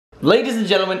Ladies and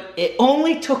gentlemen, it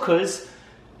only took us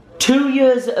 2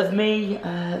 years of me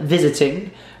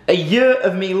visiting, a year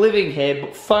of me living here,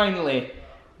 but finally,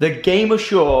 the Gamer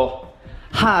Shore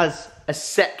has a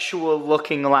sexual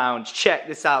looking lounge. Check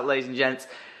this out, ladies and gents.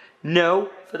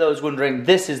 No, for those wondering,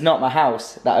 this is not my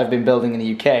house that I've been building in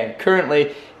the UK. I'm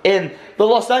currently in the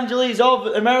Los Angeles of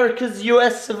America's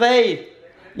US of A.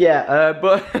 Yeah,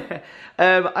 but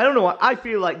I don't know, I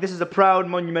feel like this is a proud,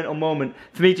 monumental moment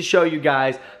for me to show you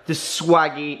guys the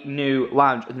swaggy new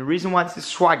lounge. And the reason why this is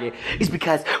swaggy is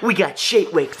because we got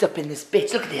shake weights up in this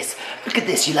bitch. Look at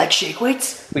this, you like shake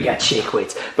weights? We got shake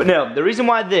weights. But no, the reason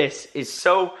why this is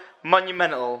so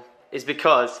monumental is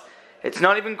because it's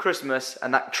not even Christmas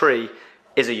and that tree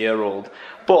is a year old.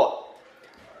 But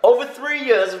over 3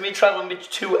 years of me traveling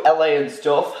to LA and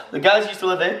stuff, the guys used to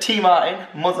live here, T Martin,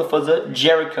 Mother Fuzzer,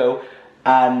 Jericho,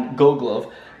 and Gold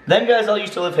Glove. Them guys all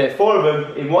used to live here, 4 of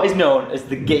them, in what is known as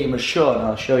the Gamer Shore. And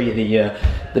I'll show you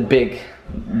the big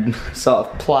sort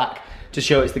of plaque to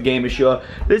show it's the Gamer Shore.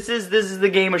 This is the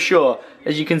Gamer Shore.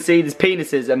 As you can see, there's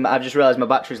penises, and I've just realised my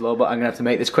battery's low, but I'm gonna have to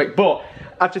make this quick. But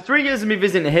after 3 years of me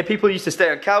visiting here, people used to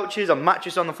stay on couches, on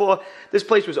mattresses on the floor. This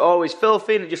place was always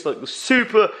filthy, and it just looked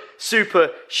super,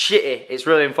 super shitty. It's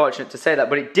really unfortunate to say that,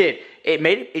 but it did. It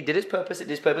did its purpose. It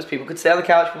did its purpose. People could stay on the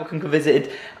couch. People could visit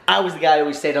it. I was the guy who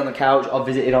always stayed on the couch or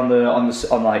visited on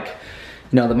like,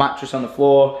 you know, the mattress on the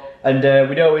floor. And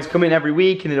we'd always come in every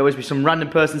week, and there'd always be some random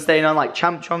person staying on, like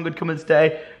Champ Chong would come and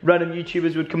stay, random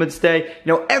YouTubers would come and stay,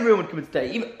 you know, everyone would come and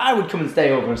stay, even I would come and stay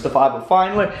over and stuff like that. But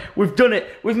finally, we've done it,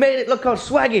 we've made it look all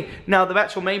swaggy. Now, the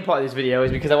actual main part of this video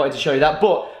is because I wanted to show you that,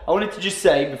 but I wanted to just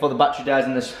say, before the battery dies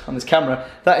on this camera,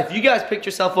 that if you guys picked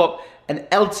yourself up an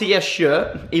LTS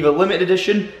shirt, either limited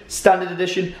edition, standard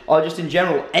edition, or just in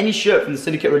general, any shirt from the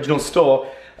Syndicate original store,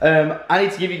 I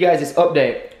need to give you guys this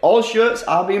update. All shirts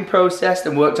are being processed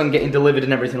and worked on getting delivered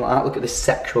and everything like that. Look at this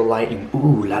sexual lighting.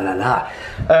 Ooh, la la la.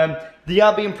 They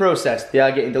are being processed. They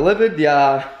are getting delivered.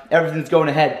 Everything's going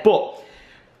ahead. But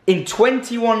in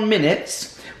 21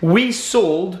 minutes, we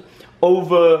sold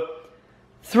over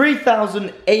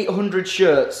 3,800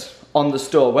 shirts on the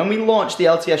store. When we launched the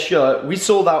LTS shirt, we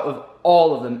sold out of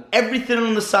all of them. Everything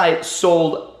on the site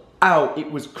sold out.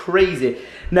 It was crazy.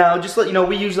 Now, just to let you know,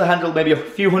 we usually handle maybe a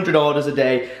few hundred orders a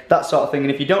day, that sort of thing.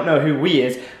 And if you don't know who we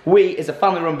is a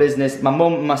family-run business. My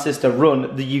mum and my sister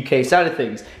run the UK side of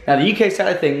things. Now, the UK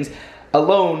side of things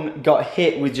alone got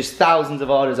hit with just thousands of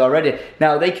orders already.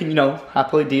 Now, they can, you know,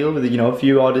 happily deal with, you know, a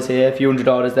few orders here, a few hundred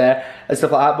orders there, and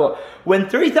stuff like that. But when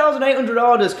 3,800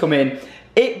 orders come in,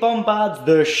 it bombards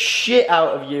the shit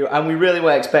out of you, and we really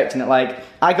were expecting it. Like,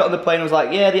 I got on the plane and was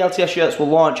like, yeah, the LTS shirts will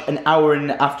launch an hour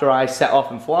after I set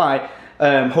off and fly.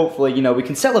 Hopefully, you know, we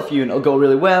can sell a few and it'll go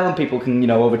really well, and people can, you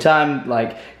know, over time,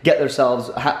 like, get themselves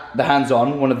the hands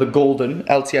on one of the golden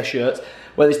LTS shirts,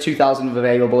 where there's 2,000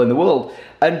 available in the world.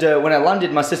 And when I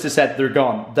landed, my sister said, they're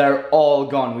gone. They're all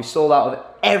gone. We sold out of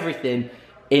everything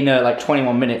in like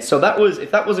 21 minutes. So that was,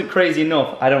 if that wasn't crazy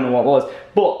enough, I don't know what was.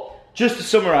 But just to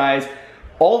summarize,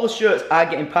 all the shirts are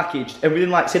getting packaged, and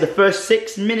within, like, say, the first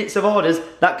 6 minutes of orders,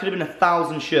 that could have been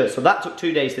 1,000 shirts. So that took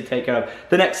 2 days to take care of.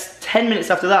 The next 10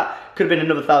 minutes after that could have been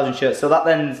another 1,000 shirts. So that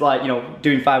then's like, you know,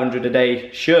 doing 500 a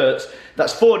day shirts.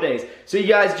 That's 4 days. So you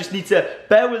guys just need to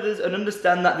bear with us and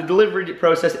understand that the delivery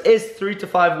process is 3 to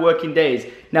 5 working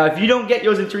days. Now, if you don't get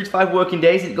yours in 3 to 5 working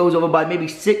days, it goes over by maybe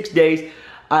 6 days.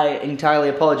 I entirely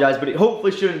apologize, but it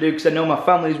hopefully shouldn't do, because I know my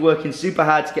family is working super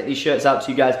hard to get these shirts out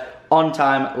to you guys on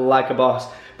time like a boss.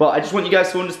 But I just want you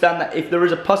guys to understand that if there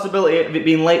is a possibility of it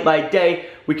being late by a day,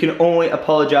 we can only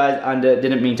apologise, and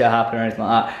didn't mean to happen or anything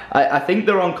like that. I think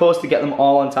they're on course to get them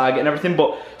all on target and everything,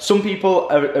 but some people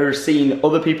are seeing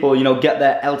other people, you know, get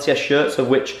their LTS shirts, of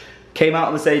which came out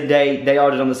on the same day, they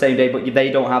ordered on the same day, but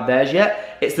they don't have theirs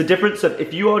yet. It's the difference of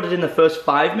if you ordered in the first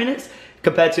 5 minutes,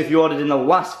 compared to if you ordered in the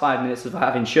last 5 minutes of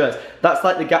having shirts. That's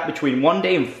like the gap between 1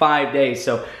 day and 5 days.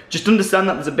 So just understand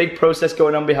that there's a big process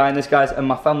going on behind this, guys, and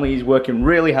my family is working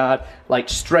really hard, like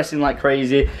stressing like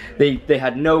crazy. They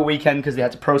had no weekend because they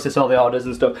had to process all the orders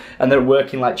and stuff, and they're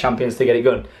working like champions to get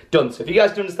it done. So if you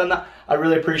guys do understand that, I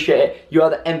really appreciate it. You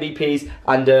are the MVPs,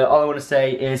 and all I want to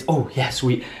say is, oh yeah,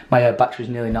 sweet, my battery's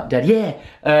nearly not dead.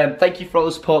 Yeah, thank you for all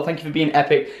the support. Thank you for being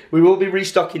epic. We will be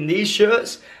restocking these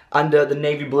shirts and the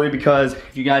navy blue, because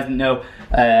if you guys didn't know,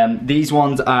 these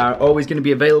ones are always going to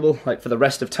be available like for the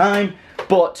rest of time,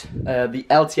 but the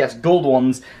LTS gold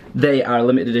ones, they are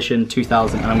limited edition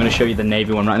 2000, and I'm going to show you the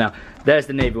navy one right now. There's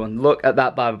the navy one. Look at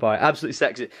that bad boy, absolutely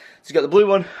sexy. So you got the blue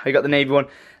one, I got the navy one.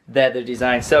 They're the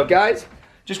design. So guys,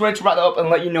 just wanted to wrap that up and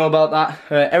let you know about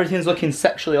that. Everything's looking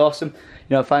sexually awesome.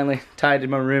 you know, finally tidied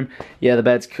my room. Yeah, the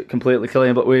bed's completely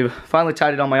clean, but we've finally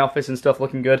tidied on my office and stuff,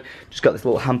 looking good. Just got this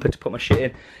little hamper to put my shit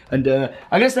in. And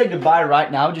I'm gonna say goodbye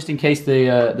right now, just in case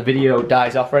the video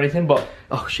dies off or anything, but,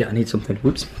 oh shit, I need something,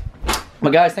 whoops.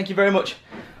 But guys, thank you very much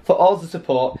for all the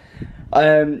support.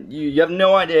 You have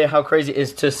no idea how crazy it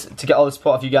is to get all the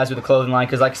support of you guys with the clothing line,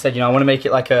 because like I said, you know, I want to make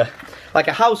it like a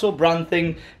household brand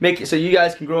thing, make it so you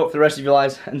guys can grow up for the rest of your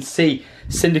lives and see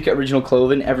Syndicate original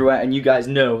clothing everywhere, and you guys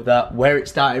know that where it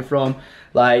started from,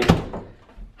 like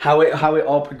how it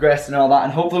all progressed and all that.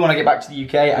 And hopefully when I get back to the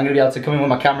UK, I'm gonna be able to come in with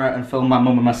my camera and film my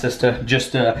mum and my sister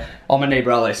just on my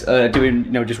neighbour Alice, doing,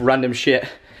 you know, just random shit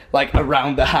like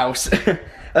around the house.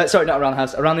 Sorry, not around the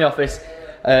house, around the office.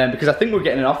 Because I think we're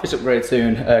getting an office upgrade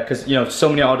soon, because you know, so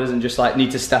many orders and just like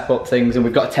need to step up things, and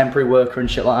we've got a temporary worker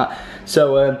and shit like that.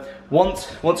 So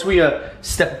once we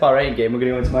step up our A game, we're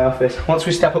gonna go into my office. Once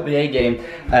we step up the A game,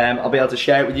 I'll be able to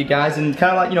share it with you guys and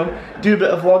kind of like, you know, do a bit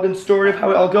of vlog and story of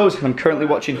how it all goes. I'm currently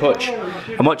watching Hutch.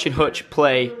 I'm watching Hutch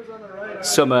play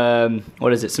some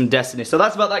what is it, some Destiny. So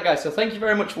that's about that, guys. So thank you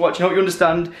very much for watching. I hope you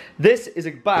understand. This is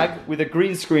a bag with a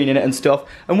green screen in it and stuff.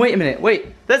 And wait a minute, wait,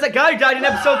 there's a guy who died in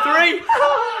episode 3.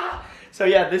 So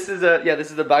yeah, this is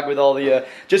the bag with all the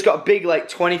just got a big like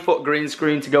 20-foot green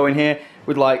screen to go in here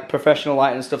with like professional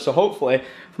lighting and stuff. So hopefully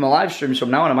for my live streams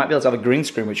from now on, I might be able to have a green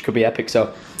screen, which could be epic.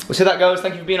 So we'll see how that goes.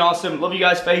 Thank you for being awesome. Love you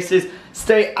guys' faces.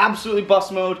 Stay absolutely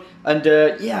boss mode. And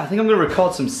yeah, I think I'm gonna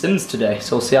record some Sims today,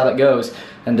 so we'll see how that goes.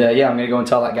 And yeah, I'm gonna go and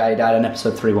tell that guy he died in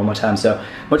episode 3 one more time. So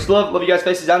much love you guys'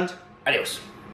 faces, and adios.